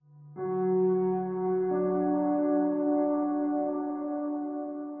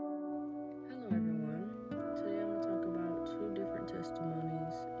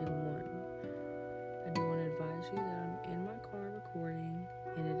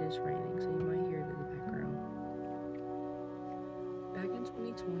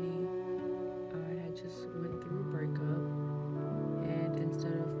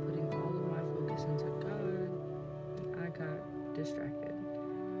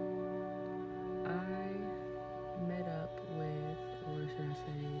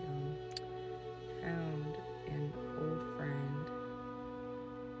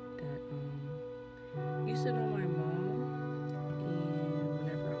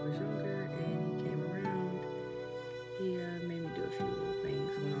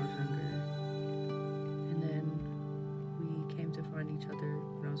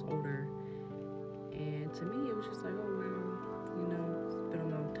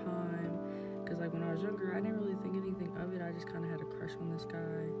just kind of had a crush on this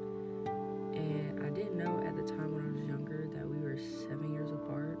guy. And I didn't know at the time when I was younger that we were 7 years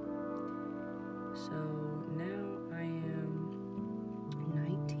apart. So now I am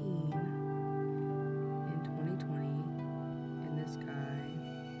 19 in 2020, and this guy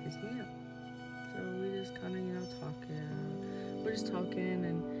hits me up. So we just kind of, talking. We're just talking,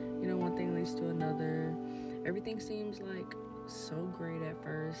 and one thing leads to another. Everything seems like so great at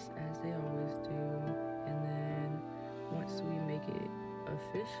first, as they always do, and then once we make it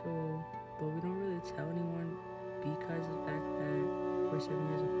official, but we don't really tell anyone because of the fact that we're 7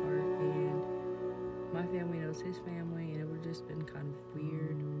 years apart, and my family knows his family, and it would have just been kind of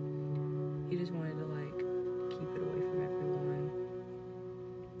weird. He just wanted to keep it away from everyone,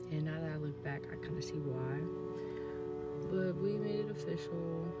 and now that I look back, I kind of see why. But we made it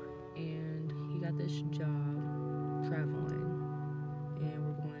official, and he got this job traveling, and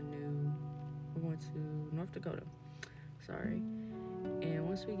we're going to North Dakota. Sorry. And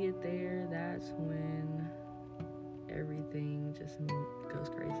once we get there, that's when everything just goes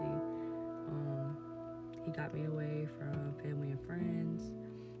crazy. He got me away from family and friends,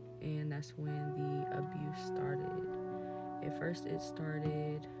 and that's when the abuse started. At first, it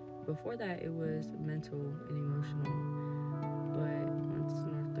started, before that, it was mental and emotional. But once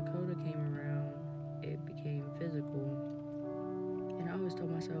North Dakota came around, it became physical. And I always told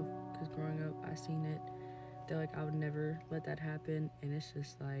myself, because growing up, I seen it, that I would never let that happen. And it's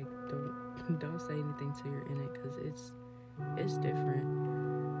just don't say anything till you're in it, because it's different.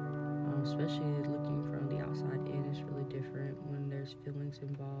 Especially looking from the outside in, it's really different when there's feelings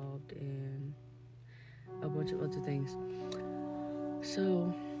involved and a bunch of other things.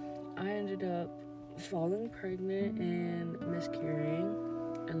 So I ended up falling pregnant and miscarrying,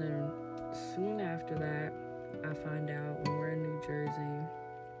 and then soon after that, I find out when we're in New Jersey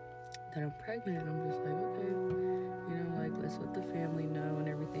that I'm pregnant. I'm just like, okay, let's let the family know and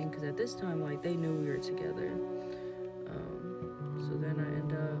everything, because at this time, they knew we were together. So then I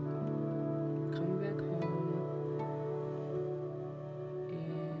end up coming back home,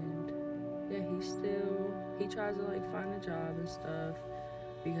 and yeah, he tries to find a job and stuff,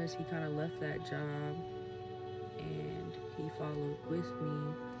 because he kind of left that job, and he followed with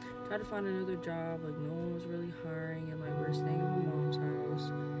me. Tried to find another job, no one was really hiring, and we were staying at my mom's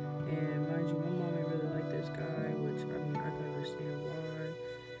house. And mind you, my mom didn't really like this guy, which I can understand why.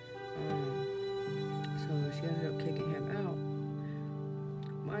 So she ended up kicking him out.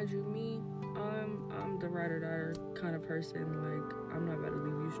 Mind you, me, I'm the ride or die kind of person. I'm not about to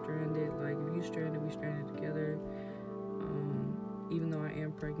leave you stranded. If you stranded, we stranded together. Even though I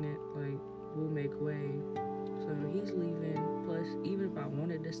am pregnant, we'll make way. So he's leaving. Plus, even if I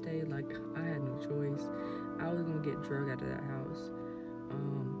wanted to stay, I had no choice. I was gonna get drugged out of that house.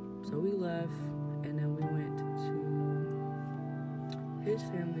 So we left, and then we went to his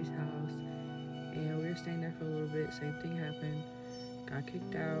family's house, and we were staying there for a little bit. Same thing happened. Got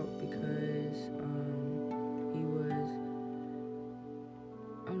kicked out because he was,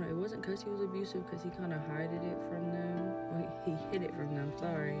 I don't know, it wasn't because he was abusive, because he kind of hid it from them. Well, he hid it from them,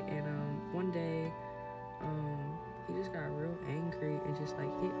 sorry. And one day, he just got real angry and just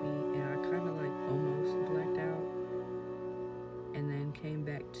hit me, and I kind of almost blacked out, and then came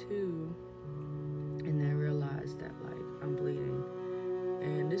back to, and then realized that I'm bleeding.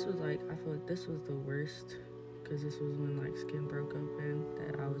 And this was I feel like this was the worst, because this was when skin broke open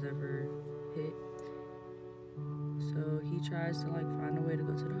that I was ever hit. So he tries to find a way to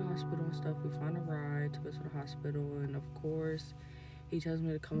go to the hospital and stuff. We find a ride to go to the hospital, and of course he tells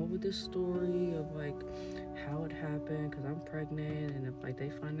me to come up with this story of how it happened, because I'm pregnant, and if they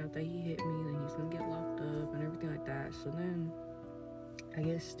find out that he hit me, then he's gonna get locked up and everything like that. So then I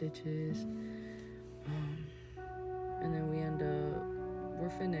get stitches, and then we're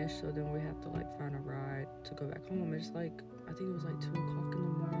finished, so then we have to find a ride to go back home. It's I think it was 2 o'clock in the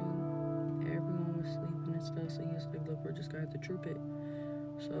morning, and everyone was sleeping and stuff. So he was look, we're just gonna have to troop it.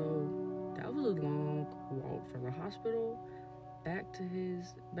 So that was a long walk from the hospital back to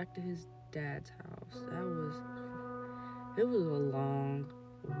his dad's house. It was a long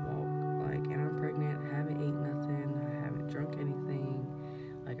walk, and I'm pregnant, I haven't ate nothing, I haven't drunk anything.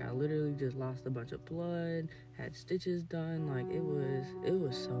 I literally just lost a bunch of blood, had stitches done. It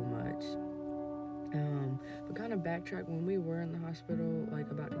was so much. But kind of backtrack, when we were in the hospital,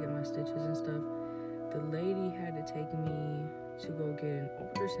 about to get my stitches and stuff, the lady had to take me to go get an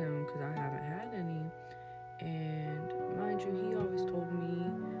ultrasound, because I haven't had any. And mind you, he always told me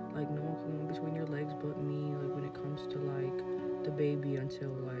no one can go between your legs but me, when it comes to the baby,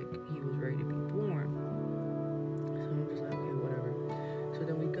 until he was ready to be born. So I'm just okay, whatever. So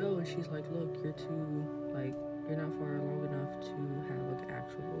then we go, and she's look, you're you're not far along enough to have like an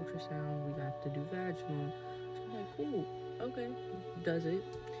actual ultrasound. We got to do vaginal. So I'm like, cool, okay, does it.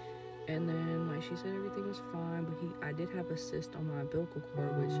 And then like she said everything was fine, but I did have a cyst on my umbilical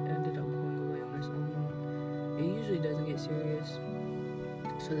cord, which ended up going away on its own. It usually doesn't get serious.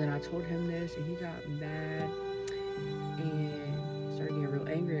 So then I told him this, and he got mad and started getting real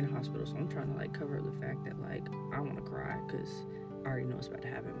angry in the hospital. So I'm trying to like cover up the fact that like I want to cry because I already know it's about to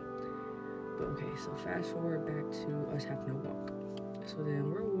happen. But okay, so fast forward back to us having to walk. So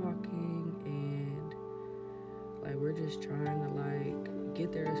then we're walking and like we're just trying to like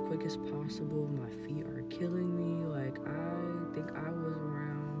get there as quick as possible. My feet are killing me. Like I think I was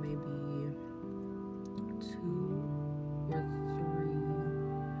around maybe 2 or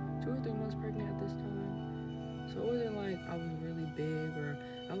 3 months pregnant at this time. So it wasn't like I was really big or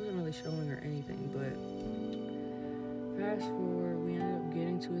I wasn't really showing or anything. But fast forward, we ended up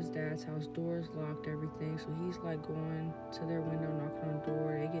getting to his dad's house. Doors locked, everything. So he's like going to their window, knocking on the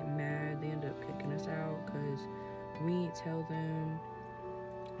door. They get mad. They end up kicking us out because we didn't tell them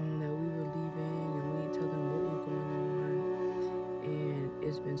that we were leaving, and we didn't tell them what was going on. And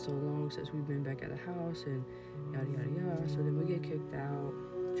it's been so long since we've been back at the house, and yada yada yada. So then we get kicked out,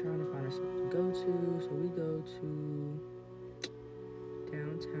 trying to find us something to go to. So we go to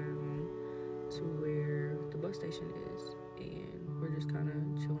downtown to where the bus station is, and we're just kind of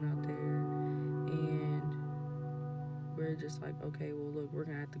chilling out there. And we're just like, okay, well look, we're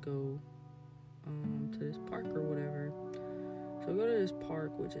gonna have to go to this park or whatever. So we go to this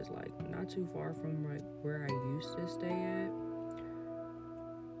park, which is like not too far from like where I used to stay at.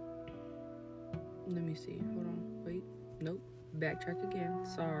 Let me see. Hold on. Wait. Nope. Backtrack again.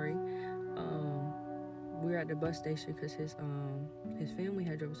 Sorry. We were at the bus station because his family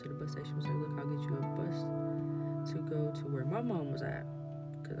had drove us to the bus station. Was like, look, I'll get you a bus to go to where my mom was at.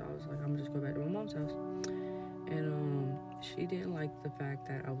 Because I was like, I'm gonna just go back to my mom's house. And she didn't like the fact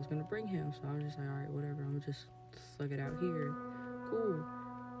that I was gonna bring him. So I was just like, all right, whatever. I'm gonna just slug it out here. Cool.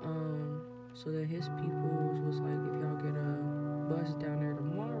 So then his peoples was like, if y'all get a bus down there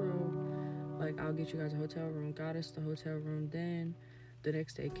tomorrow, like I'll get you guys a hotel room. Got us the hotel room. Then the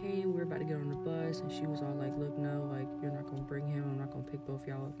next day came, we were about to get on the bus, and she was all like, look, no, like you're not gonna bring him, I'm not gonna pick both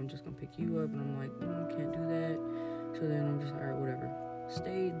y'all up, I'm just gonna pick you up. And I'm like, can't do that. So then I'm just like, all right, whatever.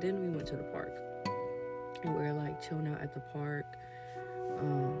 Stayed. Then we went to the park, and we were like chilling out at the park.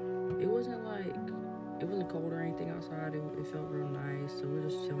 It wasn't cold or anything outside. It felt real nice. So we were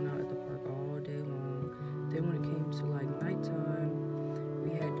just chilling out at the park all day long. Then when it came to like nighttime, we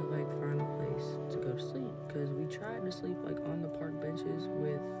had to like find a place to go to sleep, because we tried to sleep like on the park benches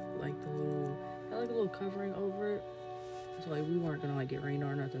with like had like a little covering over it. So like we weren't gonna like get rained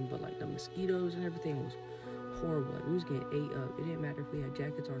on or nothing, but like the mosquitoes and everything was horrible. Like we was getting ate up. It didn't matter if we had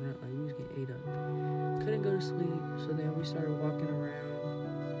jackets or not. Like we was getting ate up. Couldn't go to sleep. So then we started walking around.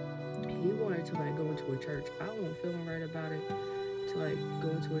 He wanted to like go into a church. I wasn't feeling right about it, to like go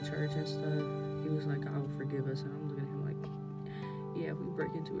into a church and stuff. He was like, I'll forgive us. And I'm looking at him like, yeah, if we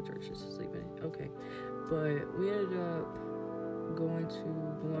break into a church just to sleep in it, okay. But we ended up going to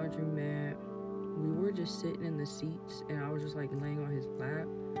the laundromat. We were just sitting in the seats, and I was just like laying on his lap.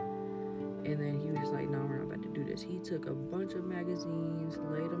 And then he was just like, no, we're not about to do this. He took a bunch of magazines,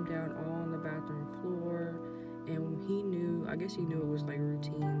 laid them down all on the bathroom floor. And I guess he knew it was like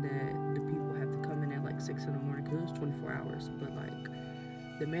routine that the people have to come in at like 6 in the morning, because it was 24 hours. But like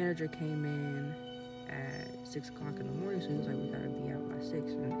the manager came in at 6 o'clock in the morning, so he was like, we gotta be out by 6.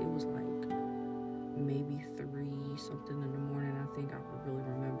 And it was like maybe 3 something in the morning, I think. I really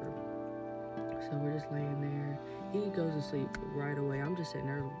remember. So we're just laying there. He goes to sleep right away. I'm just sitting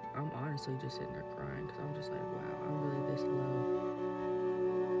there. I'm honestly just sitting there crying, because I'm just like, wow, I'm really this low.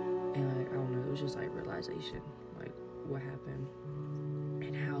 And like, I don't know, it was just like realization, like what happened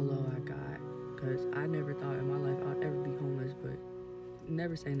and how low I got. Because I never thought in my life I'd ever be homeless, but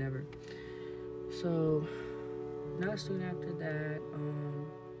never say never. So not soon after that,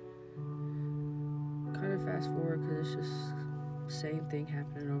 kind of fast forward, because it's just same thing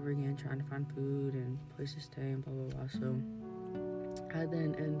happening over again, trying to find food and place to stay and blah blah blah. So I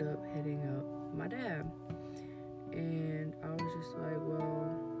then end up hitting up my dad, and I was just like, well,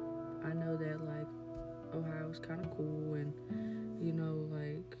 I know that like Ohio's kind of cool, and you know,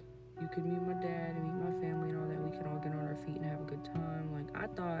 like you could meet my dad and meet my family and all that. We can all get on our feet and have a good time. Like I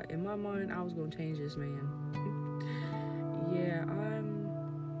thought in my mind I was gonna change this man.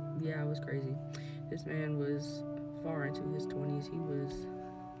 I was crazy. This man was far into his 20s.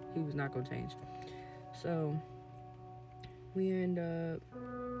 He was not gonna change. So we end up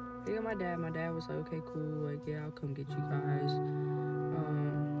getting my dad. My dad was like, okay, cool, like yeah, I'll come get you guys.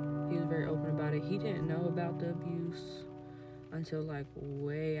 He was very open about about it. He didn't know about the abuse until like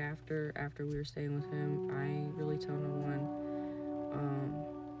way after we were staying with him. I ain't really tell no one,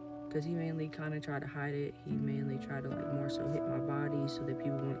 because he mainly kind of tried to hide it. He mainly tried to like more so hit my body so that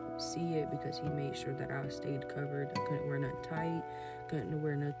people wouldn't see it, because he made sure that I stayed covered. I couldn't wear nothing tight, couldn't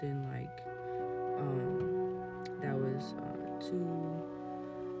wear nothing like that was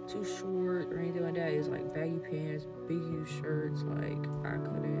too short or anything like that. It's like baggy pants, big huge shirts. Like I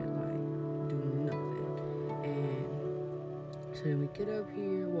couldn't like do nothing. And so then we get up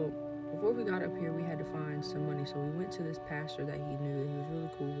here. Well, before we got up here, we had to find some money. So we went to this pastor that he knew that he was really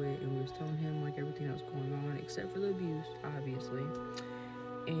cool with, and we was telling him like everything that was going on except for the abuse, obviously.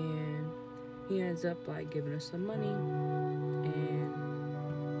 And he ends up like giving us some money, and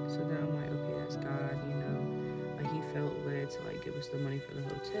so then I'm like, okay, that's God, you know. Like he felt led to like give us the money for the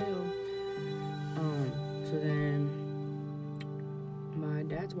hotel. So then my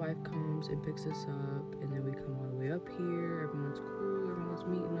dad's wife comes and picks us up, and then we come all the way up here. Everyone's cool, everyone's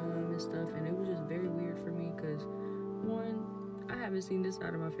meeting them and stuff, and it was just very weird for me because, one, I haven't seen this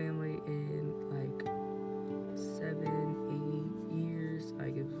side of my family in like 7, 8 years.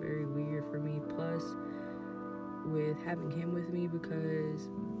 Like it was very weird for me. Plus, with having him with me, because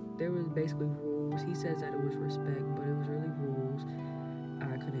there was basically rules. He says that it was respect, but it was really rules.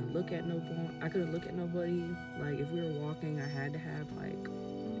 I couldn't look at nobody. Like if we were walking, I had to have like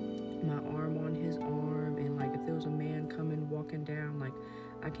my arm on his arm, and like if there was a man coming walking down, like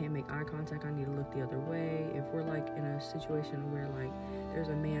I can't make eye contact. I need to look the other way. If we're like in a situation where like there's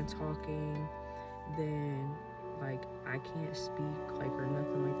a man talking, then like I can't speak like or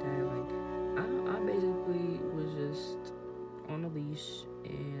nothing like that. Like I basically was just on a leash,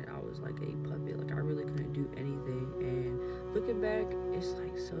 and I was like a puppet. Like I really couldn't do anything. And looking back, it's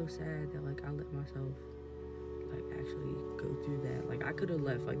like so sad that like I let myself like actually go through that. Like I could have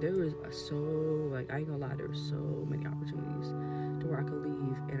left. Like there was I ain't gonna lie, there were so many opportunities to where I could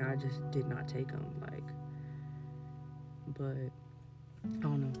leave, and I just did not take them. Like, but I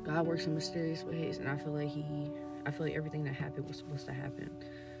don't know. God works in mysterious ways, and I feel like everything that happened was supposed to happen.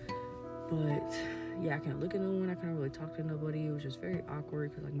 But yeah, I can't look at no one. I couldn't really talk to nobody. It was just very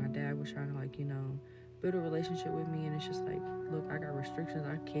awkward because like my dad was trying to like, you know, build a relationship with me, and it's just like, look, I got restrictions.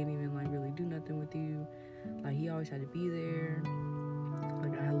 I can't even like really do nothing with you. Like he always had to be there.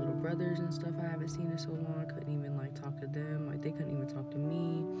 Like I had little brothers and stuff I haven't seen in so long. I couldn't even like talk to them. Like they couldn't even talk to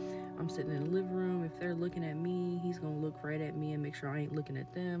me. I'm sitting in the living room. If they're looking at me, he's gonna look right at me and make sure I ain't looking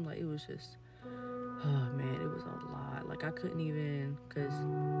at them. Like it was just, oh man, it was a lot. Like I couldn't even, because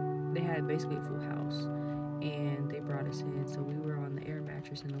they had basically a full house, and they brought us in, so we were on the air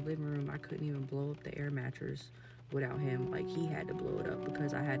mattress in the living room. I couldn't even blow up the air mattress without him. Like he had to blow it up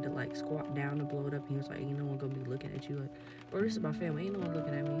because I had to like squat down to blow it up. He was like, ain't no one gonna be looking at you. Like, bro, this is my family, ain't no one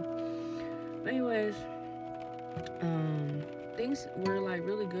looking at me. But anyways, things were like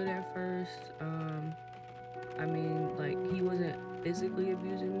really good at first. I mean, like he wasn't physically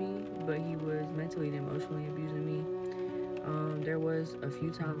abusing me, but he was mentally and emotionally abusing me. There was a few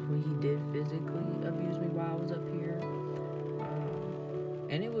times when he did physically abuse me while I was up here.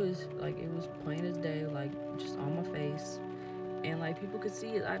 And it was plain as day, like just on my face. And like people could see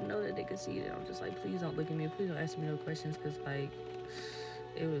it. I know that they could see it. I'm just like, please don't look at me. Please don't ask me no questions, because like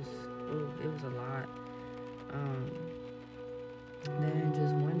it was a lot. Then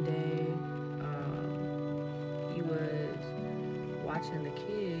just one day, he was watching the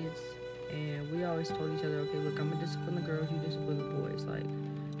kids, and we always told each other, okay, look, I'm gonna discipline the girls, you discipline the boys. Like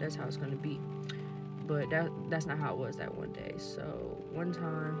that's how it's gonna be. But that's not how it was that one day. So one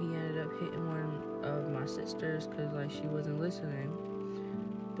time he ended up hitting one of my sisters because like she wasn't listening,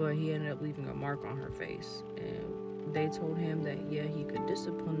 but he ended up leaving a mark on her face. And they told him that yeah, he could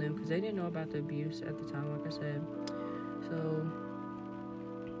discipline them because they didn't know about the abuse at the time, like I said. So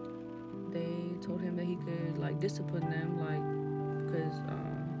they told him that he could like discipline them, like because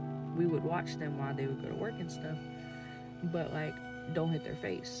we would watch them while they would go to work and stuff, but like don't hit their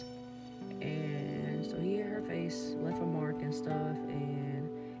face. And so he hit her face, left a mark and stuff, and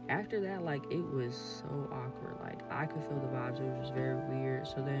after that, like, it was so awkward. Like, I could feel the vibes. It was just very weird.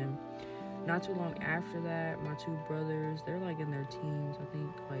 So then, not too long after that, my two brothers, they're, like, in their teens. I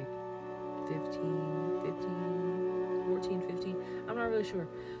think, like, 14, 15. I'm not really sure.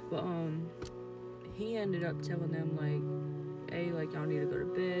 But, he ended up telling them, like, hey, like, y'all need to go to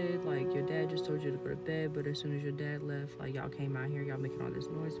bed. Like, your dad just told you to go to bed, but as soon as your dad left, like, y'all came out here, y'all making all this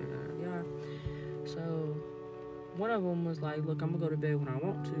noise. So one of them was like, look, I'm gonna go to bed when I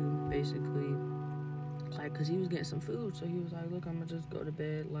want to, basically, like, because he was getting some food. So he was like, look, I'm gonna just go to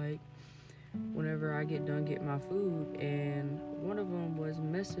bed, like, whenever I get done getting my food, and one of them was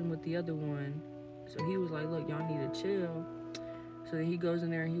messing with the other one. So he was like, look, y'all need to chill. So then he goes in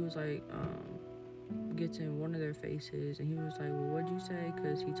there and he was like, gets in one of their faces, and he was like, well, what'd you say?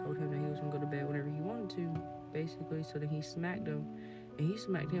 Because he told him that he was gonna go to bed whenever he wanted to, basically. So then he smacked him, and he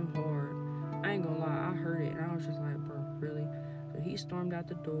smacked him hard. I ain't gonna lie, I heard it, and I was just like, bro, really? So he stormed out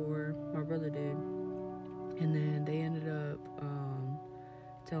the door, my brother did, and then they ended up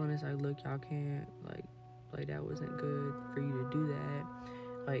telling us, like, look, y'all can't, like that wasn't good for you to do that.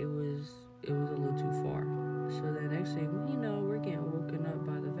 Like, it was a little too far. So the next thing we know, we're getting woken up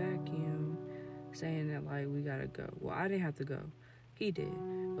by the vacuum, saying that, like, we gotta go. Well, I didn't have to go, he did.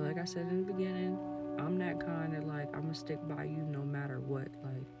 But like I said in the beginning, I'm that kind that, like, I'm gonna stick by you no matter what,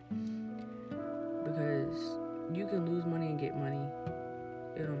 like, because you can lose money and get money,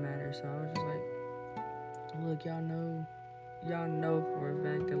 it don't matter. So I was just like, look, y'all know for a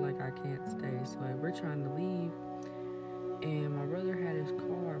fact that, like, I can't stay. So, like, we're trying to leave, and my brother had his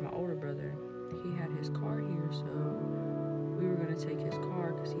car, my older brother, he had his car here, so we were gonna take his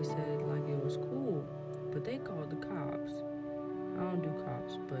car because he said, like, it was cool. But they called the cops. I don't do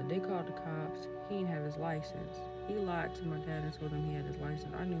cops, but they called the cops. He didn't have his license. He lied to my dad and told him he had his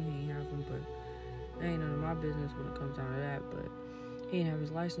license. I knew he didn't have one, but that ain't none of my business when it comes down to that. But he didn't have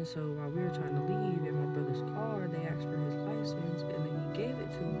his license, so while we were trying to leave in my brother's car, they asked for his license, and then he gave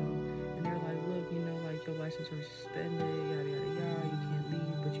it to him. And they were like, look, like, your license was suspended, yada, yada, yada. You can't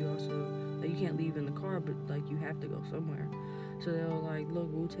leave, but you also, like, you can't leave in the car, but, like, you have to go somewhere. So they were like, look,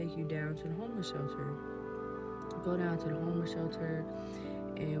 we'll take you down to the homeless shelter. Go down to the homeless shelter,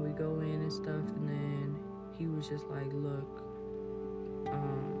 and we go in and stuff, and then he was just like, look,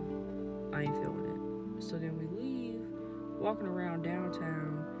 I ain't feeling it. So then we leave, walking around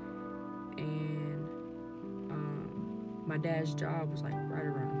downtown, and my dad's job was, like, right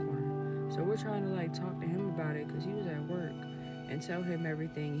around the corner. So we're trying to, like, talk to him about it because he was at work, and tell him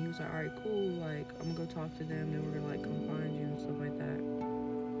everything. He was like, all right, cool, like, I'm gonna go talk to them, then we're gonna, like, come find you and stuff like that.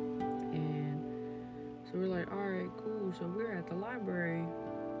 And so we're like, all right, cool. So we're at the library,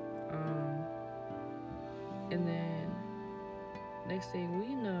 and then next thing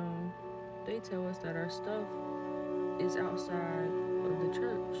we know, they tell us that our stuff is outside of the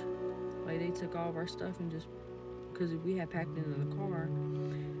church. Like, they took all of our stuff and just, because we had packed it in the car,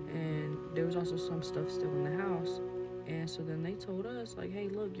 and there was also some stuff still in the house. And so then they told us, like, hey,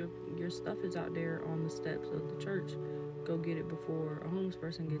 look, your stuff is out there on the steps of the church. Go get it before a homeless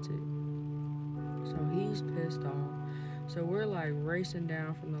person gets it. So he's pissed off. So we're, like, racing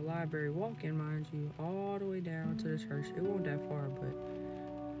down from the library, walking, mind you, all the way down to the church. It wasn't that far, but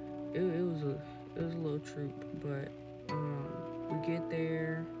it was a little troop. But we get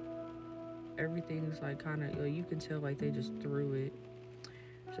there, everything's, like, kind of, you can tell, like, they just threw it.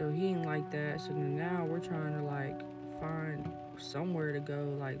 So he ain't like that. So then now we're trying to, like, find somewhere to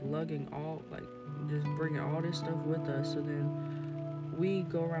go, like, lugging all, like, just bringing all this stuff with us. So then we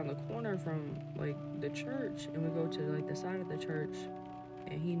go around the corner from, like, the church, and we go to, like, the side of the church,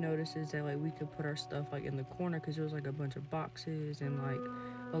 and he notices that, like, we could put our stuff, like, in the corner, because there was, like, a bunch of boxes and, like,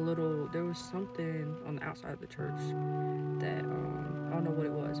 there was something on the outside of the church that I don't know what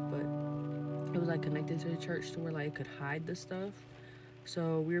it was, but it was, like, connected to the church to where, like, it could hide the stuff.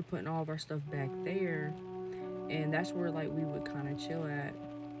 So we were putting all of our stuff back there, and that's where, like, we would kind of chill at,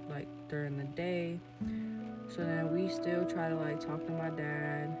 like, during the day. So then we still try to, like, talk to my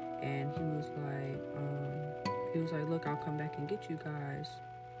dad, and he was like, look, I'll come back and get you guys.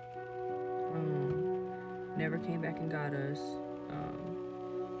 Never came back and got us,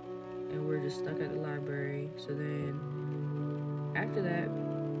 and we're just stuck at the library. So then after that,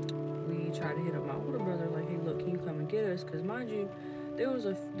 we tried to hit up my older brother, like, hey, look, can you come and get us? Because mind you, there was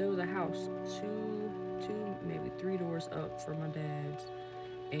a house two maybe 3 doors up from my dad's,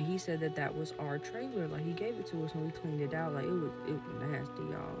 and he said that was our trailer. Like, he gave it to us, and we cleaned it out. Like, it was nasty,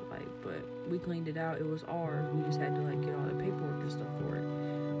 y'all, like, but we cleaned it out. It was ours. We just had to, like, get all the paperwork and stuff for it.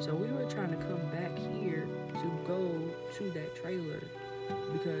 So we were trying to come back here to go to that trailer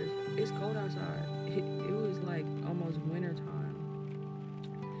because it's cold outside. It was, like, almost winter time.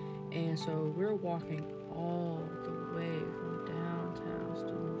 And so we're walking all the way from downtown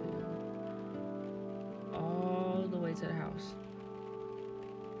Steubenville all the way to the house.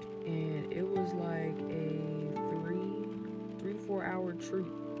 And it was like a 3-4 hour trip,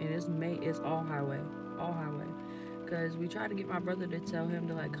 and it's all highway. Because we tried to get my brother to tell him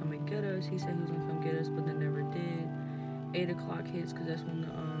to, like, come and get us. He said he was gonna come get us, but then never did. 8 o'clock hits, because that's when the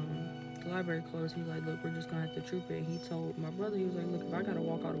library closed. He was like, look, we're just gonna have to troop it. He told my brother, he was like, look, if I gotta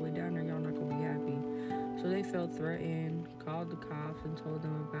walk all the way down there, y'all not gonna be happy. So they felt threatened, called the cops and told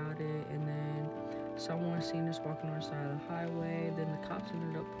them about it, and then someone seen us walking on the side of the highway. Then the cops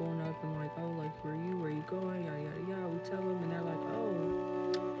ended up pulling up and like, oh, like where you going, yada yada yada. We tell them, and they're like,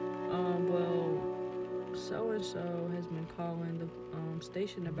 well, so and so has been calling the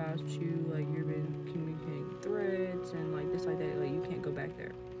station about you, like you've been communicating threats and like this, like that, like you can't go back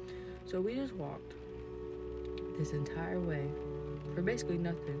there. So we just walked this entire way for basically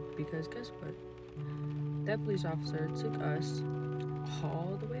nothing, because guess what? That police officer took us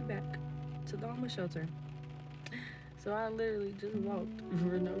all the way back to the homeless shelter. So I literally just walked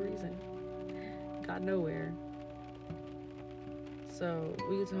for no reason, got nowhere. So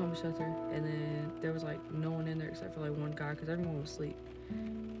we get to the homeless shelter, and then there was like no one in there except for like one guy because everyone was asleep.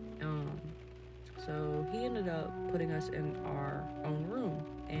 So he ended up putting us in our own room,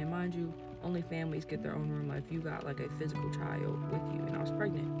 and mind you, only families get their own room. Like if you got like a physical child with you, and I was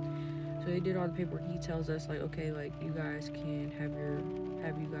pregnant, so he did all the paperwork. He tells us like, okay, like you guys can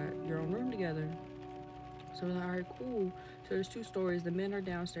have you got your own room together. So we're like, all right, cool. So there's 2 stories. The men are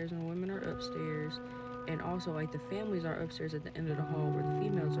downstairs and the women are upstairs. And also, like, the families are upstairs at the end of the hall where the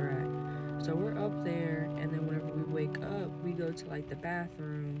females are at. So we're up there, and then whenever we wake up, we go to, like, the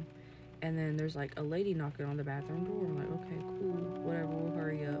bathroom. And then there's, like, a lady knocking on the bathroom door. I'm like, okay, cool, whatever, we'll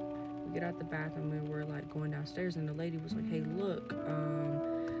hurry up. We get out the bathroom, and we're, like, going downstairs. And the lady was like, hey, look,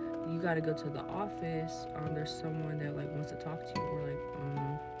 you got to go to the office. There's someone that, like, wants to talk to you. We're like,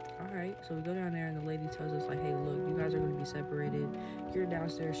 all right. So we go down there, and the lady tells us like, hey, look, you guys are going to be separated. You're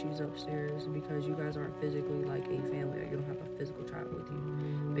downstairs, she's upstairs, because you guys aren't physically like a family. Like, you don't have a physical child with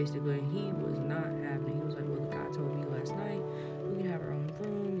you, basically. And he was not having it. He was like, well, the guy told me last night we can have our own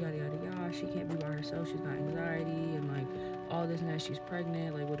room, yada yada yada. She can't be by herself, she's got anxiety and like all this and that. She's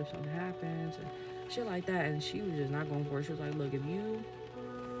pregnant, like what if something happens and shit like that. And she was just not going for it. She was like, look,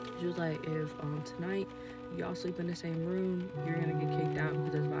 she was like, if tonight y'all sleep in the same room, you're gonna get kicked out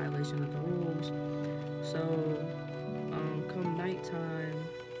because that's violation of the rules. So come nighttime,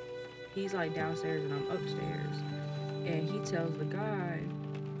 he's like downstairs and I'm upstairs, and he tells the guy,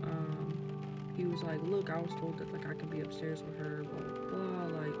 he was like, look, I was told that like I could be upstairs with her, blah blah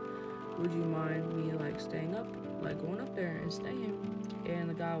blah, like would you mind me like staying up, like going up there and staying? And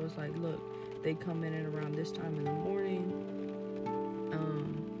the guy was like, look, they come in and around this time in the morning.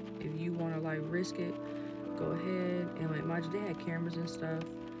 If you want to like risk it, go ahead. And like mind you, they had cameras and stuff,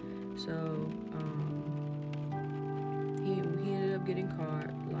 so he ended up getting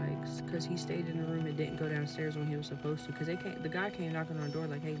caught, like because he stayed in the room and didn't go downstairs when he was supposed to, because the guy came knocking on the door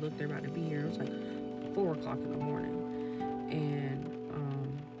like, hey, look, they're about to be here. It was like 4 o'clock in the morning, and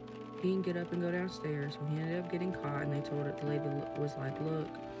he didn't get up and go downstairs, so he ended up getting caught. And they told it, the lady was like, look,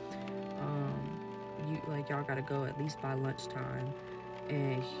 you like y'all gotta go at least by lunchtime.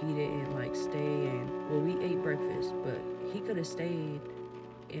 And he didn't like stay, and well, we ate breakfast, but he could have stayed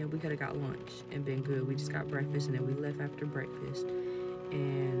and we could have got lunch and been good. We just got breakfast, and then we left after breakfast.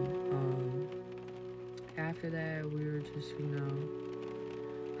 And after that, we were just,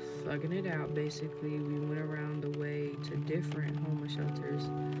 thugging it out, basically. We went around the way to different homeless shelters.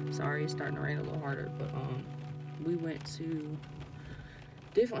 Sorry, it's starting to rain a little harder, but we went to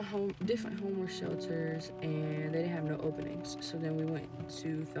different homeless shelters, and they didn't have no openings. So then we went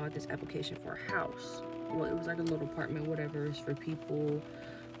to fill out this application for a house. Well, it was like a little apartment, whatever. It's for people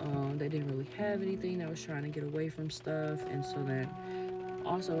that didn't really have anything, that was trying to get away from stuff. And so then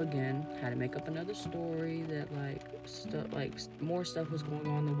also again had to make up another story that like stuff, like more stuff was going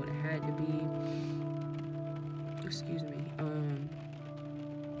on than what it had to be. Excuse me.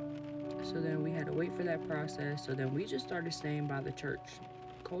 So then we had to wait for that process. So then we just started staying by the church.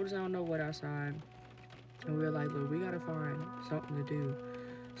 Cold as I don't know what outside. And we were like, look, we gotta find something to do.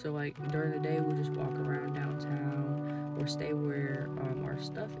 So like during the day, we'll just walk around downtown or stay where our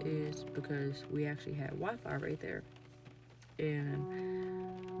stuff is, because we actually had Wi-Fi right there.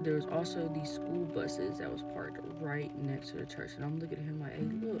 And there was also these school buses that was parked right next to the church. And I'm looking at him like, hey,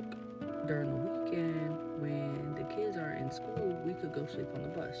 look, during the weekend when the kids are in school, we could go sleep on the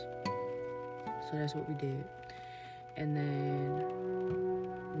bus. So that's what we did. And then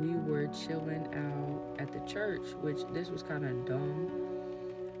we were chilling out at the church, which this was kind of dumb,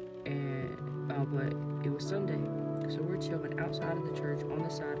 and but it was Sunday, so we're chilling outside of the church, on the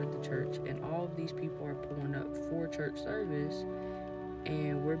side of the church, and all of these people are pulling up for church service,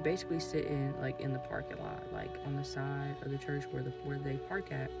 and we're basically sitting like in the parking lot, like on the side of the church where they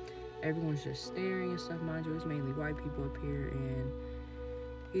park at. Everyone's just staring and stuff. Mind you, it's mainly white people up here, and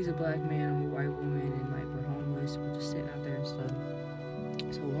he's a black man, I'm a white woman, and like we're homeless. We're just sitting out there and stuff.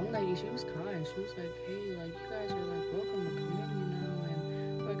 So one lady, she was kind. She was like, hey, like you guys are like welcome to come in,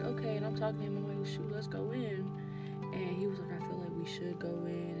 and we're like, like, okay. And I'm talking to him. I'm like, well, shoot, let's go in. And he was like, I feel like we should go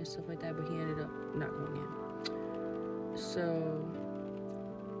in and stuff like that. But he ended up not going in. So,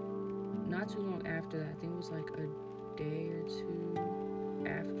 not too long after that, I think it was like a day or two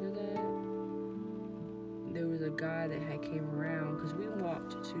after that, there was a guy that had came around because we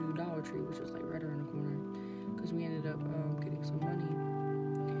walked to Dollar Tree, which was like right around the corner, because we ended up getting some money.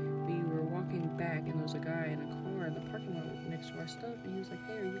 We were walking back, and there was a guy in a car in the parking lot next to our stuff, and he was like,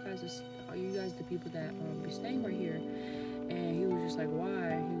 "Hey, are you guys the people that be staying right here?" And he was just like,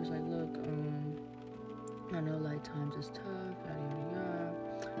 "Why?" He was like, "Look, I know like times is tough, yada yada yada,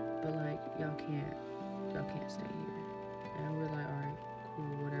 but like y'all can't stay here." And we're like, "All right,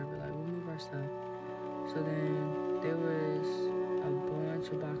 cool, whatever. Like we'll move our stuff." So then there was a bunch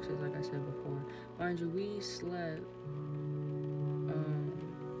of boxes, like I said before. Mind you, we slept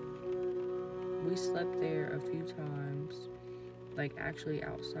there a few times, like actually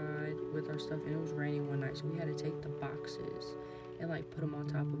outside with our stuff, and it was raining one night, so we had to take the boxes and like put them on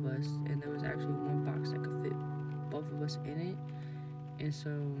top of us, and there was actually one box that could fit both of us in it, and so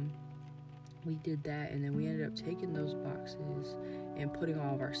we did that, and then we ended up taking those boxes and putting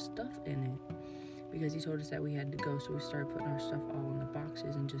all of our stuff in it, because he told us that we had to go, so we started putting our stuff all in the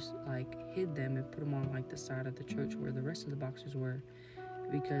boxes and just like hid them and put them on like the side of the church where the rest of the boxes were,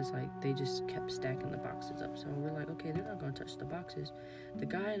 because like they just kept stacking the boxes up. So we're like, okay, they're not gonna touch the boxes. The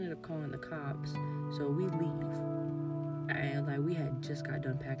guy ended up calling the cops, so we leave, and like we had just got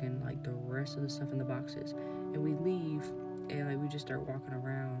done packing like the rest of the stuff in the boxes, and we leave, and like we just start walking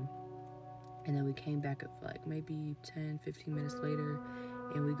around, and then we came back like maybe 10-15 minutes later,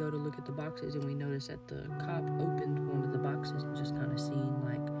 and we go to look at the boxes, and we noticed that the cop opened one of the boxes and just kind of seen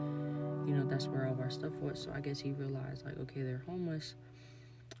like, that's where all of our stuff was. So I guess he realized like, okay, they're homeless.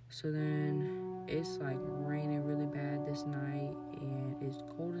 So then it's like raining really bad this night, and it's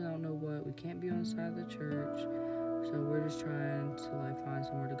cold as I don't know what. We can't be on the side of the church, so we're just trying to like find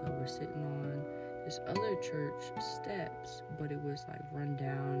somewhere to go. We're sitting on this other church steps, but it was like run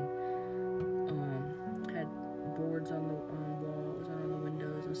down, had boards on the walls and on the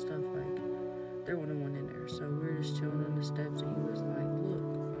windows and stuff. Like there wasn't no one in there, so we were just chilling on the steps, and he was like, look,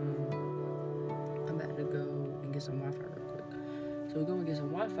 I'm about to go and get some Wi-Fi real quick. So we go and get some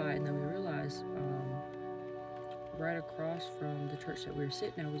Wi-Fi, and then we realized right across from the church that we were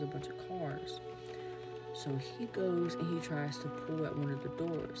sitting at was a bunch of cars. So he goes and he tries to pull at one of the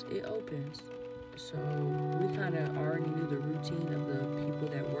doors. It opens. So we kind of already knew the routine of the people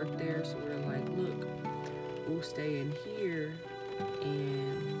that work there. So we're like, look, we'll stay in here,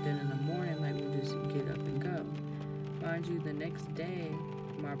 and then in the morning, like, we'll just get up and go. Mind you, the next day,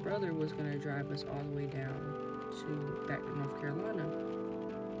 my brother was going to drive us all the way down back to North Carolina.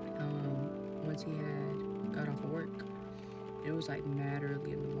 Once he had got off of work, it was like mad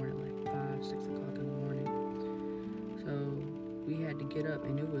early in the morning, like 5-6 o'clock in the morning. So we had to get up,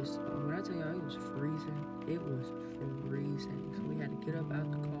 and it was, when I tell y'all, it was freezing. It was freezing. So we had to get up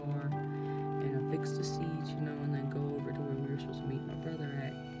out the car and fix the seats, and then go over to where we were supposed to meet my brother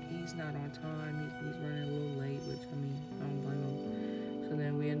at. He's not on time. He's running a little late, which, I don't blame him. So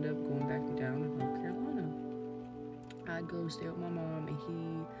then we ended up going back down to North Carolina. I go stay with my mom, and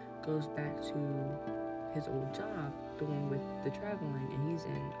he goes back to his old job, the one with the traveling, and he's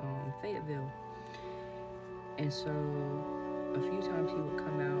in Fayetteville. And so a few times he would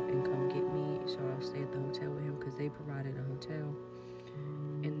come out and come get me, so I'll stay at the hotel with him because they provided a hotel.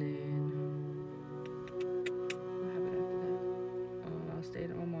 And then what happened after that? I stayed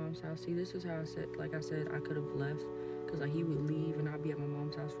at my mom's house. See, this is how I said I could have left, because like he would leave and I'd be at my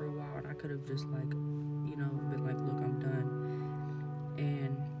mom's house for a while, and I could have just like, been like, look, I'm done.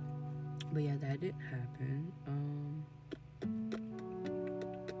 But yeah, that didn't happen.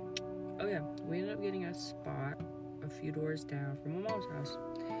 We ended up getting a spot a few doors down from my mom's house,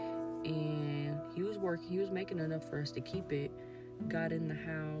 and he was working. He was making enough for us to keep it. Got in the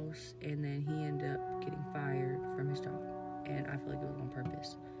house, and then he ended up getting fired from his job, and I feel like it was on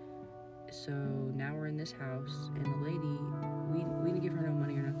purpose. So now we're in this house, and the lady, we didn't give her no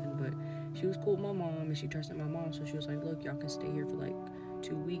money or nothing, but she was cool with my mom, and she trusted my mom, so she was like, look, y'all can stay here for like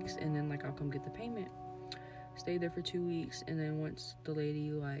 2 weeks, and then like I'll come get the payment. Stayed there for 2 weeks, and then once the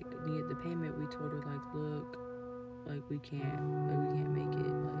lady like needed the payment, we told her like, look, like we can't make it,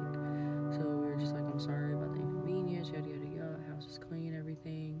 like, so we were just like, I'm sorry about the inconvenience, yada yada yada. House is clean,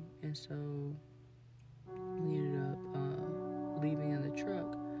 everything. And so we ended up leaving in the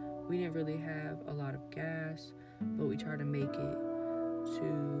truck. We didn't really have a lot of gas, but we tried to make it to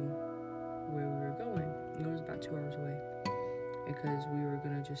where we were going. It was about 2 hours away, because we were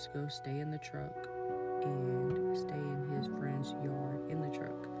gonna just go stay in the truck and stay in his friend's yard in the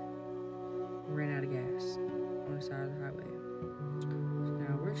truck. Ran out of gas on the side of the highway. So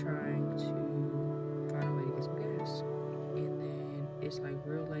now we're trying to find a way to get some gas. And then it's like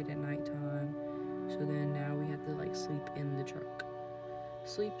real late at nighttime. So then now we have to like sleep in the truck.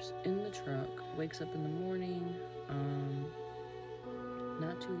 Sleeps in the truck, wakes up in the morning.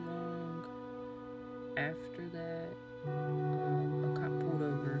 Not too long after that, a cop pulled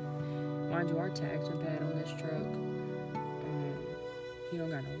over. Mind you, our tags are bad on this truck. He don't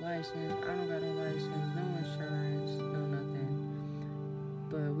got no license. I don't got no license. No insurance. No nothing.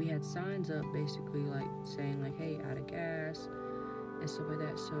 But we had signs up basically like saying like, "Hey, out of gas," and stuff like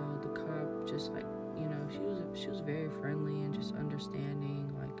that. So the cop just like, she was very friendly and just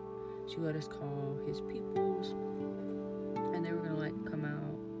understanding. Like, she let us call his peoples, and they were gonna like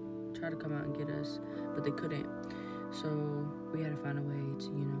try to come out and get us, but they couldn't. So we had to find a way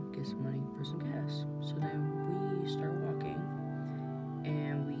to get some money for some gas. So then we start walking,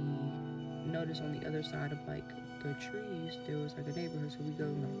 and we noticed on the other side of like the trees there was like a neighborhood. So we go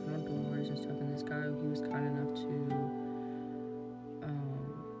knocking on doors and stuff, and this guy, he was kind enough to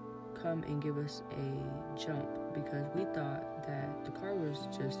come and give us a jump, because we thought that the car was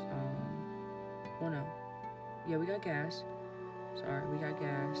just we got gas. We got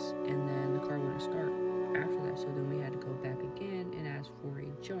gas, and then the car wouldn't start after that. So then we had to go back again and ask for a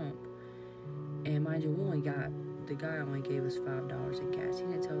jump. And mind you, the guy only gave us $5 in gas. He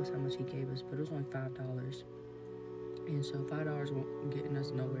didn't tell us how much he gave us, but it was only $5. And so $5 won't getting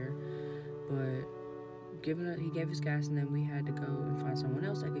us nowhere. But he gave us gas, and then we had to go and find someone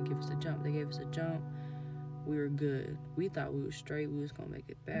else that could give us a jump. They gave us a jump. We were good. We thought we were straight. We was gonna make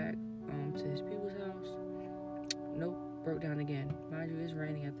it back to his people's house. Nope, broke down again. Mind you, it's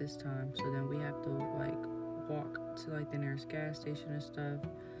raining at this time, so then we have to like walk to like the nearest gas station and stuff.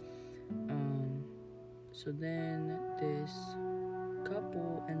 So then this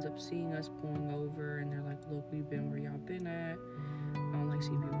couple ends up seeing us pulling over, and they're like, "Look, we've been where y'all been at. I don't like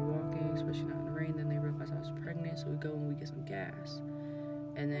seeing people walking, especially not in the rain." Then they realize I was pregnant, so we go and we get some gas,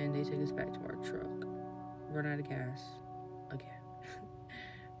 and then they take us back to our truck. Run out of gas again.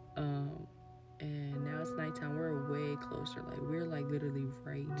 And now it's nighttime. We're way closer. Like, we're like literally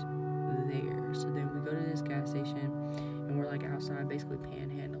right there. So then we go to this gas station, and we're like outside basically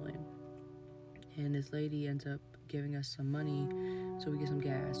panhandling. And this lady ends up giving us some money so we get some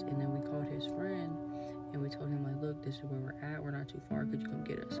gas. And then we called his friend, and we told him like, "Look, this is where we're at. We're not too far. Could you come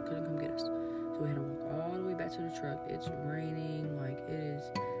get us?" Couldn't come get us. So we had to walk all the way back to the truck. It's raining. Like, it is.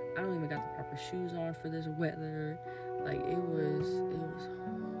 I don't even got the proper shoes on for this weather. Like, it was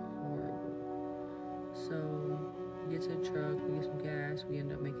horrible. So we get to the truck, we get some gas, we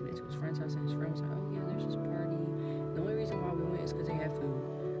end up making it to his friend's house, and his friend was like, "Oh yeah, there's this party." The only reason why we went is because they had food.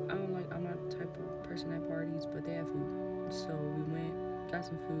 I'm not the type of person at parties, but they had food. So we went, got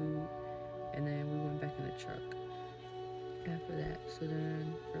some food, and then we went back in the truck after that. So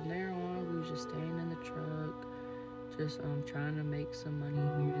then from there on, we was just staying in the truck, just trying to make some money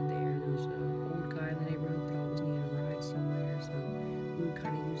here and there. There was an old guy in the neighborhood that always needed a ride somewhere, so we would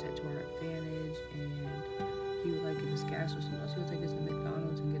kind of use that to our advantage. And he would like give us gas or something else. He would take us to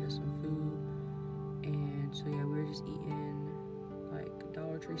McDonald's and get us some food. And so yeah, we were just eating like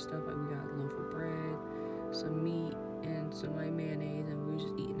Dollar Tree stuff. Like, we got a loaf of bread, some meat, and some like mayonnaise, and we were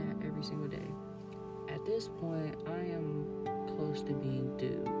just eating that every single day. At this point, I am close to being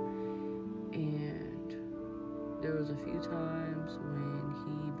due, and there was a few times when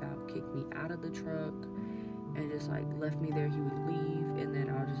he about kicked me out of the truck and just like left me there. He would leave, and then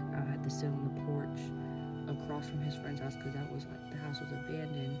I had to sit on the porch across from his friend's house, because that was like, the house was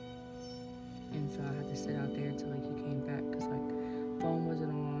abandoned, and so I had to sit out there until like he came back, because like phone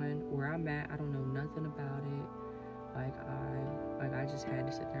wasn't on. Where I'm at, I don't know nothing about it. I just had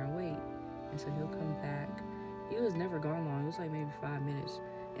to sit there and wait. And so he'll come back. He was never gone long. It was like maybe 5 minutes,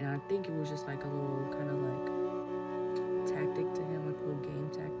 and I think it was just like a little kind of like tactic to him, like a little game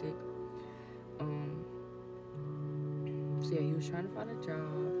tactic. So yeah, he was trying to find a job,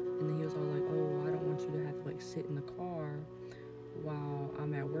 and then he was all like, "Oh, I don't want you to have to like sit in the car while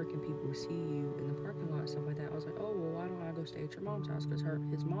I'm at work and people see you in the parking lot," stuff like that. I was like, "Oh, well, why don't I go stay at your mom's house?" Because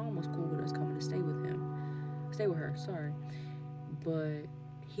his mom was cool with us coming to stay with her, sorry. But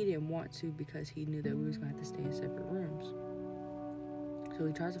he didn't want to, because he knew that we was gonna have to stay in separate rooms. So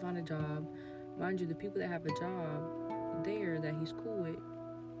he tries to find a job. Mind you, the people that have a job there that he's cool with,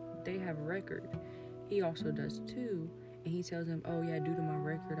 they have a record. He also does too. And he tells them, "Oh yeah, due to my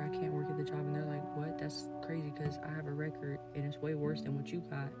record, I can't work at the job." And they're like, "What? That's crazy, because I have a record and it's way worse than what you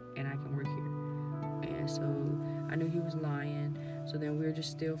got, and I can work here." And so I knew he was lying. So then we were just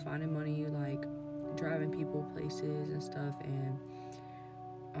still finding money. Like, driving people places and stuff,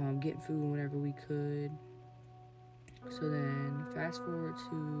 and getting food whenever we could. So then, fast forward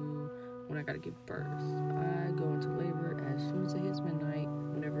to when I gotta give birth. I go into labor as soon as it hits midnight,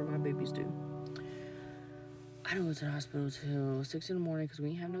 whenever my baby's due. I don't go to the hospital till 6 in the morning because we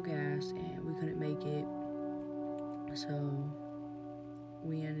didn't have no gas and we couldn't make it. So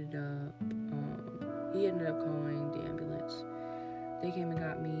we ended up, he ended up calling the ambulance. They came and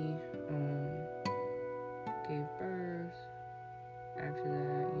got me, gave birth. After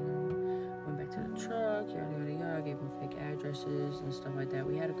that, went back to the truck, yada yada yada, gave them fake addresses and stuff like that.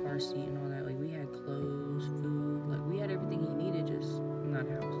 We had a car seat and all that. Like, we had clothes, food, like, we had everything he needed, just not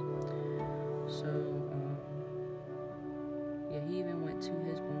a house. So, yeah, he even went to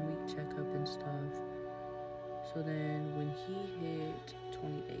his 1 week checkup and stuff. So then, when he hit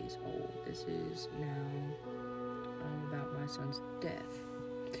 20 days old, this is now about my son's death.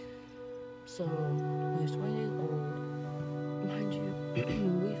 So, he was 20 days old. Mind you,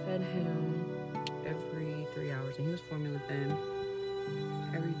 we fed him every 3 hours, and he was formula fed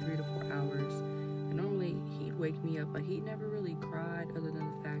every 3 to 4 hours. And normally he'd wake me up, but he never really cried other than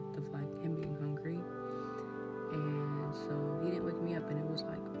the fact of like him being hungry. And so he didn't wake me up, and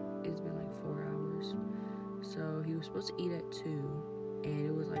it's been like 4 hours. So he was supposed to eat at 2, and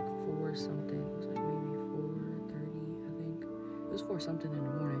it was like 4 something. It was like maybe 4:30, I think. It was 4 something in the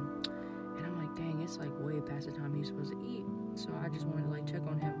morning. And I'm like, dang, it's like way past the time he was supposed to eat. So I just wanted to like check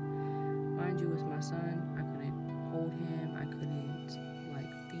on him. Mind you, with my son, I couldn't hold him. I couldn't like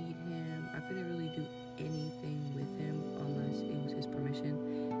feed him. I couldn't really do anything with him unless it was his permission.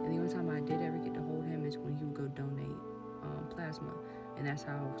 And the only time I did ever get to hold him is when he would go donate plasma. And that's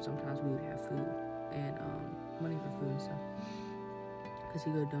how sometimes we would have food and money for food and stuff. Because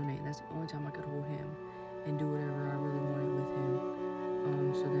he would donate. And that's the only time I could hold him and do whatever I really wanted with him.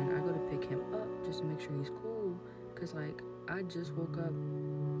 So then I go to pick him up just to make sure he's cool. Because like, I just woke up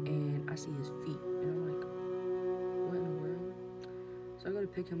and I see his feet, and I'm like, what in the world? So I go to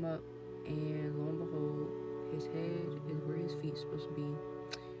pick him up, and lo and behold, his head is where his feet is supposed to be,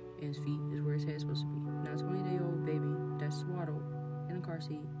 and his feet is where his head is supposed to be. Now, 20-day-old baby that's swaddled in a car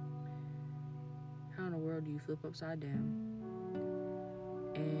seat, how in the world do you flip upside down?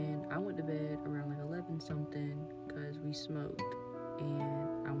 And I went to bed around like 11 something because we smoked,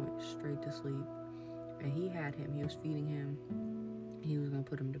 and I went straight to sleep. And he had him, he was feeding him, he was gonna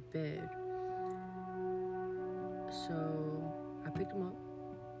put him to bed. So I picked him up.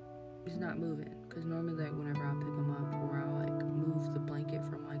 He's not moving, because normally like whenever I pick him up or I like move the blanket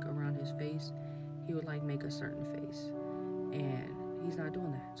from like around his face, he would like make a certain face, and he's not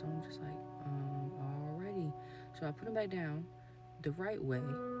doing that. So I'm just like, alrighty. So I put him back down the right way,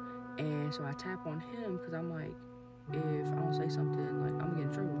 and so I tap on him because I'm like, if I don't say something, like, I'm gonna get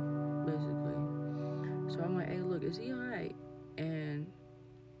in trouble, basically. So I'm like, hey, look, is he alright? And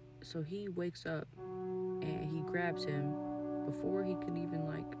so he wakes up and he grabs him. Before he could even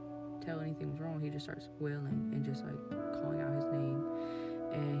like tell anything was wrong, he just starts wailing and just like calling out his name.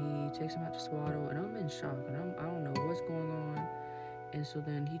 And he takes him out to swaddle, and I'm in shock, and I don't know what's going on. And so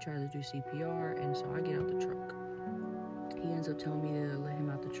then he tries to do CPR, and so I get out the truck. He ends up telling me to let him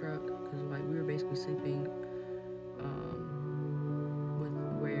out the truck because like we were basically sleeping with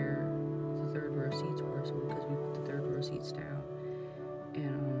where the third row seats were, so because we put the third row seats down.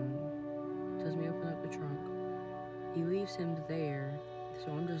 And tells me to open up the trunk. He leaves him there,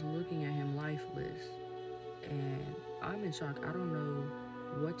 so I'm just looking at him lifeless, and I'm in shock. I don't know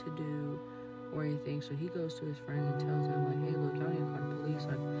what to do or anything. So he goes to his friends and tells them like, hey, look, y'all need to call the police,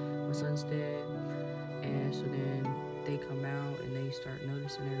 like my son's dead. And so then they come out and they start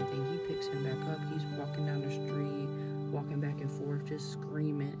noticing everything. He picks him back up. He's walking down the street, walking back and forth, just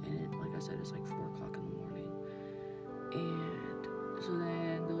screaming. And like I said, it's like 4 o'clock in the morning. And so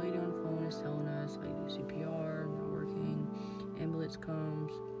then the lady on the phone is telling us like, do CPR, not working. Ambulance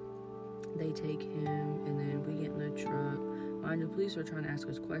comes, they take him, and then we get in the truck. Mind you, the police are trying to ask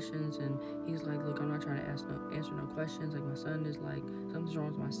us questions, and he's like, look, I'm not trying to answer no questions. Like, my son is like, something's wrong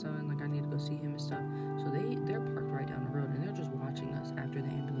with my son. Like, I need to go see him and stuff. So they're parked right down the road, and they're just watching us after the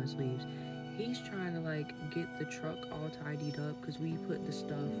ambulance leaves. He's trying to like get the truck all tidied up because we put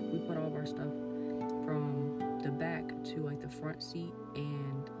all of our stuff from the back to like the front seat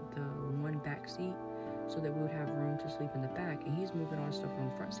and the one back seat, so that we would have room to sleep in the back. And he's moving all stuff from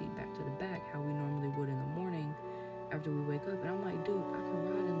the front seat back to the back, how we normally would in the morning after we wake up. And I'm like, dude, I can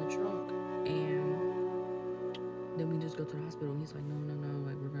ride in the trunk. And then we just go to the hospital. And he's like, no,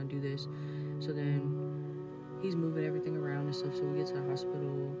 like, we're gonna do this. So then he's moving everything around and stuff. So we get to the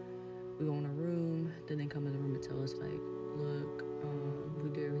hospital, we go in a room, then they come in the room and tell us like, look, we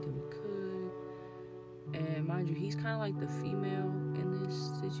did everything we could. mind you, he's kind of like the female in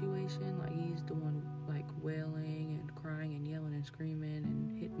this situation. Like, he's the one, like, wailing and crying and yelling and screaming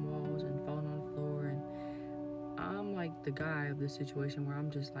and hitting walls and falling on the floor. And I'm, like, the guy of this situation where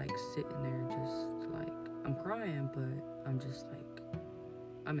I'm just, like, sitting there just, like, I'm crying, but I'm just, like,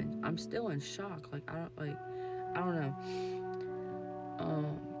 I'm still in shock. Like, I don't know.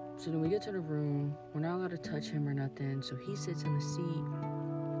 So then we get to the room. We're not allowed to touch him or nothing. So he sits in the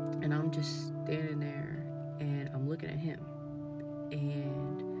seat, and I'm just standing there, and I'm looking at him.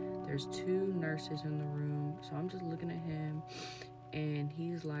 And there's 2 nurses in the room, so I'm just looking at him, and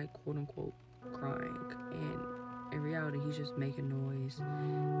he's like, quote unquote, crying. And in reality, he's just making noise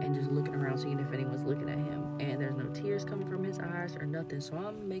and just looking around, seeing if anyone's looking at him. And there's no tears coming from his eyes or nothing. So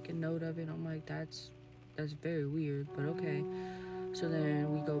I'm making note of it. I'm like, that's very weird, but okay. So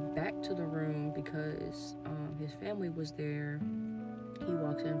then we go back to the room because his family was there. He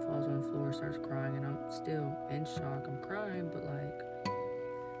walks in, falls on the floor, starts crying, and I'm still in shock. I'm crying, but, like,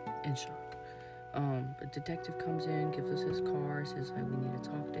 in shock. A detective comes in, gives us his car, says, like, we need to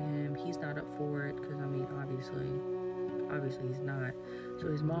talk to him. He's not up for it because, I mean, obviously he's not. So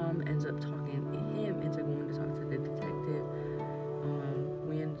his mom ends up talking him into going to talk to the detective.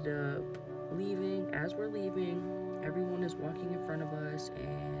 We ended up leaving. As we're leaving, everyone is walking in front of us,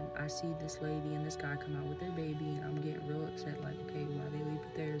 and I see this lady and this guy come out with their baby, and I'm getting real upset, like, okay, why they leave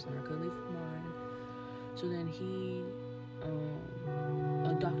with theirs and I could leave with mine. So then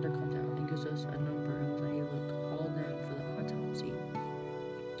a doctor comes out and gives us a number and was like, hey, look, call them for the autopsy.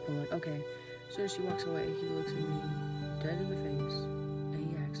 I'm like, okay. So as she walks away, he looks at me dead in the face, and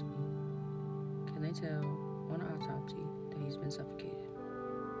he asks me, can they tell on an autopsy that he's been suffocated?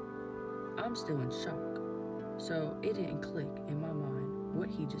 I'm still in shock. So it didn't click in my mind what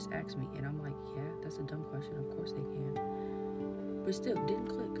he just asked me. And I'm like, yeah, that's a dumb question. Of course they can. But still, didn't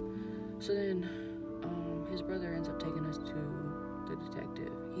click. So then his brother ends up taking us to the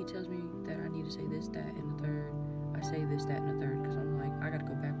detective. He tells me that I need to say this, that, and the third. I say this, that, and the third because I'm like, I got to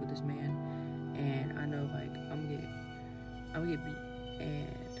go back with this man. And I know, like, I'm gonna get beat.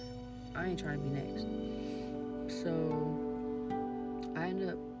 And I ain't trying to be next. So I end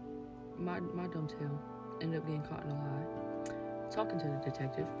up, my dumb tail ended up getting caught in a lie, talking to the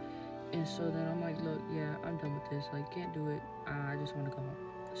detective. And so then I'm like, look, yeah, I'm done with this. Like, can't do it. I just want to go home.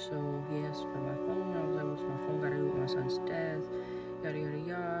 So he asked for my phone. I was like, what's my phone got to do with my son's death? Yada, yada,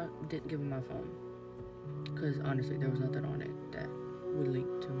 yada. Didn't give him my phone. Because honestly, there was nothing on it that would link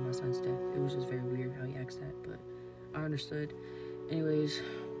to my son's death. It was just very weird how he asked that, but I understood. Anyways,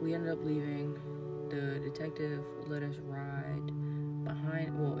 we ended up leaving. The detective let us ride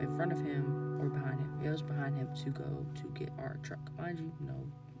in front of him or behind him. It was behind him to go to get our truck. Mind you,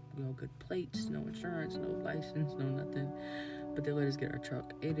 no good plates, no insurance, no license, no nothing. But they let us get our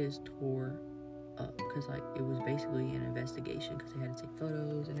truck. It is tore up because, like, it was basically an investigation because they had to take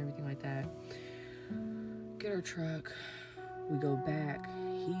photos and everything like that. Get our truck. We go back.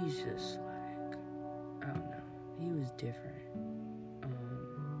 He's just like, I don't know. He was different.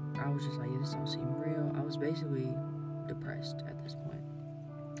 I was just like, yeah, this don't seem real. I was basically depressed at this point.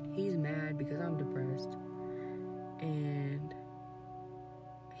 He's mad because I'm depressed, and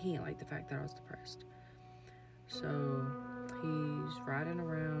he didn't like the fact that I was depressed. So he's riding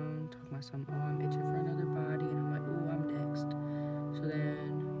around talking about something, oh, I'm itching for another body, and I'm like, ooh, I'm next. So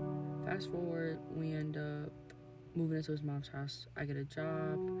then fast forward, we end up moving into his mom's house. I get a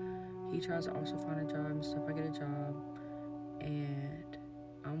job. He tries to also find a job and stuff. I get a job, and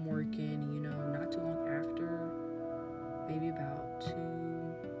I'm working, not too long after, maybe about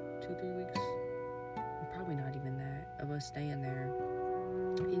 2-3 weeks, probably not even that, of us staying there,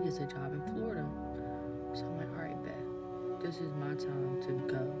 he gets a job in Florida. So I'm like, all right, bet. This is my time to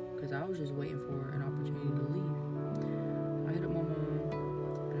go, because I was just waiting for an opportunity to leave. I hit up my mom,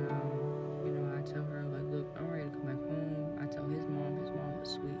 and I tell her, like, look, I'm ready to come back home. I tell his mom was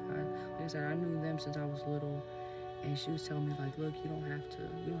sweet. Like I said, I knew them since I was little. And she was telling me, like, look, you don't have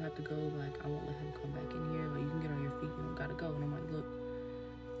to go. Like, I won't let him come back in here. Like, you can get on your feet. You don't got to go. And I'm like, look,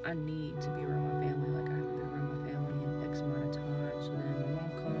 I need to be around my family. Like, I haven't been around my family in X amount of time. So then my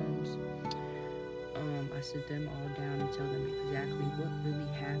mom comes. I sit them all down and tell them exactly what really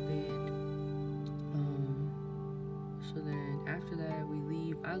happened. So then after that, we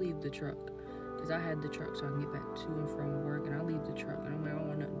leave. I leave the truck. Because I had the truck so I can get back to and from work. And I leave the truck. And I'm like, I don't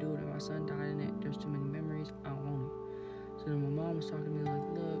want nothing to do with it. My son died in it. There's too many memories. I don't want it. So then my mom was talking to me like,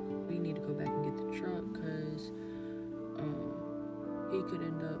 look, we need to go back and get the truck because he could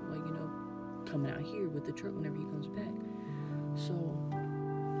end up, like, coming out here with the truck whenever he comes back. So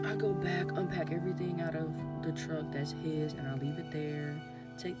I go back, unpack everything out of the truck that's his, and I leave it there.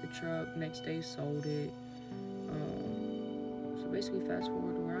 Take the truck, next day sold it. basically, fast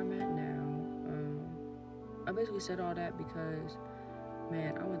forward to where I'm at now. I basically said all that because,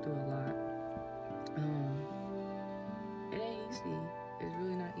 man, I went through a lot. Um, it ain't easy. It's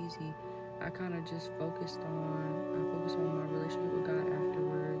really not easy. I kind of just focused on my relationship with God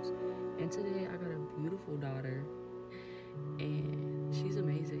afterwards. And today I got a beautiful daughter, and she's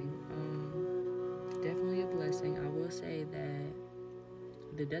amazing. Definitely a blessing. I will say that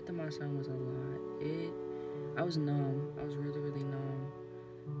the death of my son was a lot. I was numb. I was really, really numb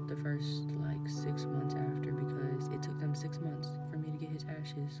the first like 6 months after, because it took them 6 months for me to get his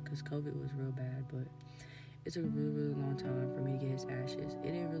ashes, because COVID was real bad, but it took a really, really long time for me to get his ashes.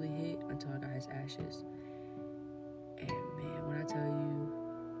 It didn't really hit until I got his ashes. And man, when I tell you,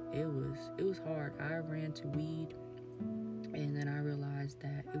 it was hard. I ran to weed, and then I realized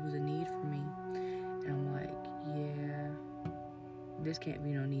that it was a need for me. And I'm like, yeah, this can't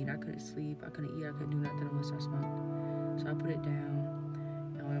be no need. I couldn't sleep, I couldn't eat, I couldn't do nothing unless I smoked. So I put it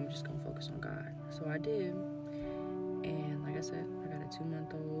down, and I'm just gonna focus on God. So I did, and like I said, I got a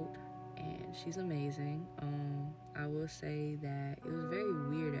 2-month-old, and she's amazing. I will say that it was very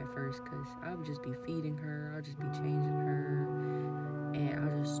weird at first, because I would just be feeding her, I'll just be changing her, and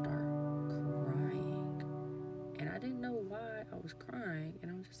I'll just start crying. And I didn't know why I was crying,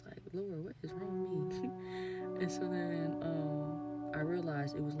 and I'm just like, Lord, what is wrong with me? And so then I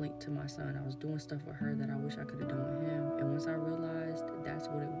realized it was linked to my son. I was doing stuff with her that I wish I could have done with him. And once I realized that's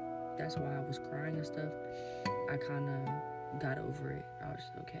why I was crying and stuff, I kind of got over it. I was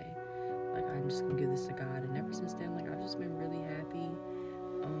just, okay, like, I'm just gonna give this to God. And ever since then, like, I've just been really happy.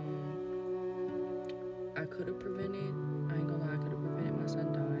 I could have prevented, I ain't gonna lie, I could have prevented my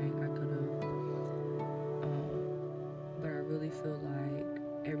son dying. I could have, but I really feel like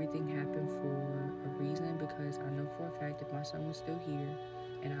everything happened for a reason, because I know for a fact if my son was still here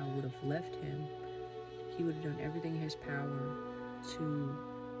and I would have left him, he would have done everything in his power to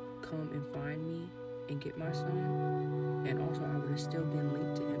come and find me and get my son. And also, I would have still been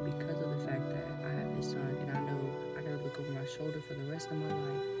linked to him because of the fact that I have his son, and I know I gotta look over my shoulder for the rest of my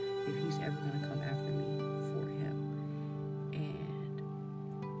life if he's ever gonna come after me for him. And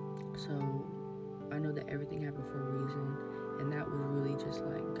so I know that everything happened for a reason, and that was really just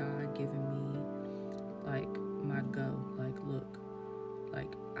like God giving me like my go. Like, look,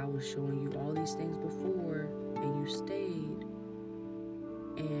 like, I was showing you all these things before, and you stayed,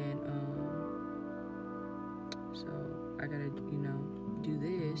 and so I gotta, do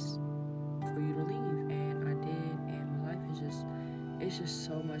this for you to leave. And I did, and my life is it's just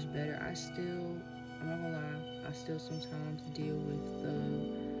so much better. I'm not gonna lie, I still sometimes deal with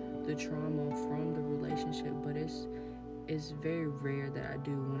the trauma from the relationship, but it's very rare that I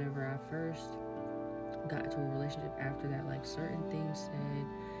do. Whenever I first got into a relationship after that, like, certain things said,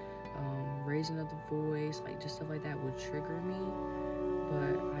 raising of the voice, like, just stuff like that would trigger me.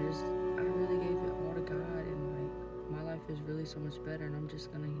 But I really gave it all to God, and like, my life is really so much better. And I'm just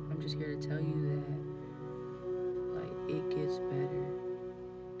here to tell you that, like, it gets better,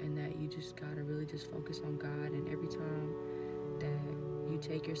 and that you just gotta really just focus on God. And every time that you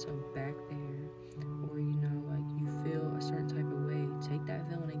take yourself back there, or like, you feel a certain type of way, take that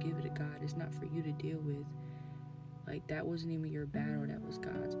feeling and give it to God. It's not for you to deal with. Like, that wasn't even your battle, that was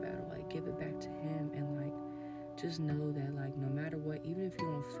God's battle. Like, give it back to him, and like, just know that, like, no matter what, even if you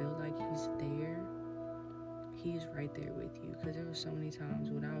don't feel like he's there, he's right there with you. Because there were so many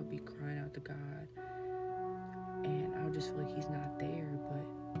times when I would be crying out to God, and I would just feel like he's not there,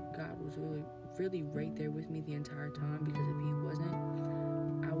 but God was really, really right there with me the entire time. Because if he wasn't,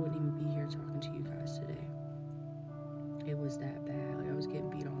 I wouldn't even be here talking to you guys today. It was that bad. Like, I was getting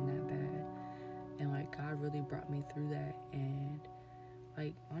beat on that bad, and like, God really brought me through that. And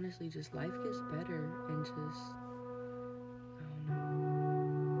like, honestly, just life gets better, and just, I don't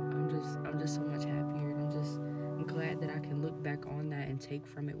know, I'm just so much happier. And I'm glad that I can look back on that and take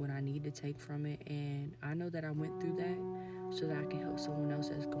from it what I need to take from it. And I know that I went through that so that I can help someone else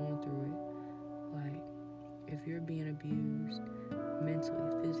that's going through it. Like, if you're being abused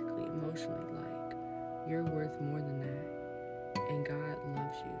mentally, physically, emotionally, like, you're worth more than that, and God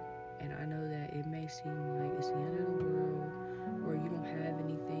loves you. And I know that it may seem like it's the end of the world, or you don't have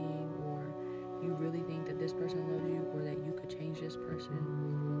anything, or you really think that this person loves you, or that you could change this person.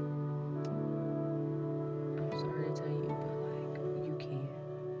 I'm sorry to tell you, but like, you can't.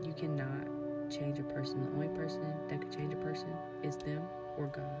 You cannot change a person. The only person that could change a person is them or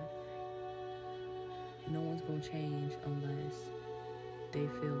God. No one's gonna change unless they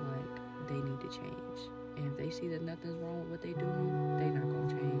feel like they need to change. And if they see that nothing's wrong with what they doing, they not gonna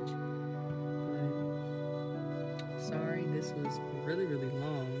change. But sorry, this was really, really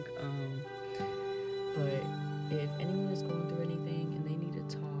long. But If anyone is going through anything and they need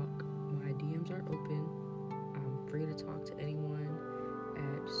to talk, my DMs are open. I'm free to talk to anyone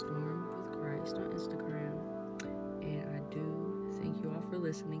at Storm with Christ on Instagram. And I do thank you all for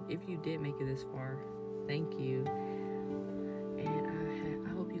listening. If you did make it this far, thank you.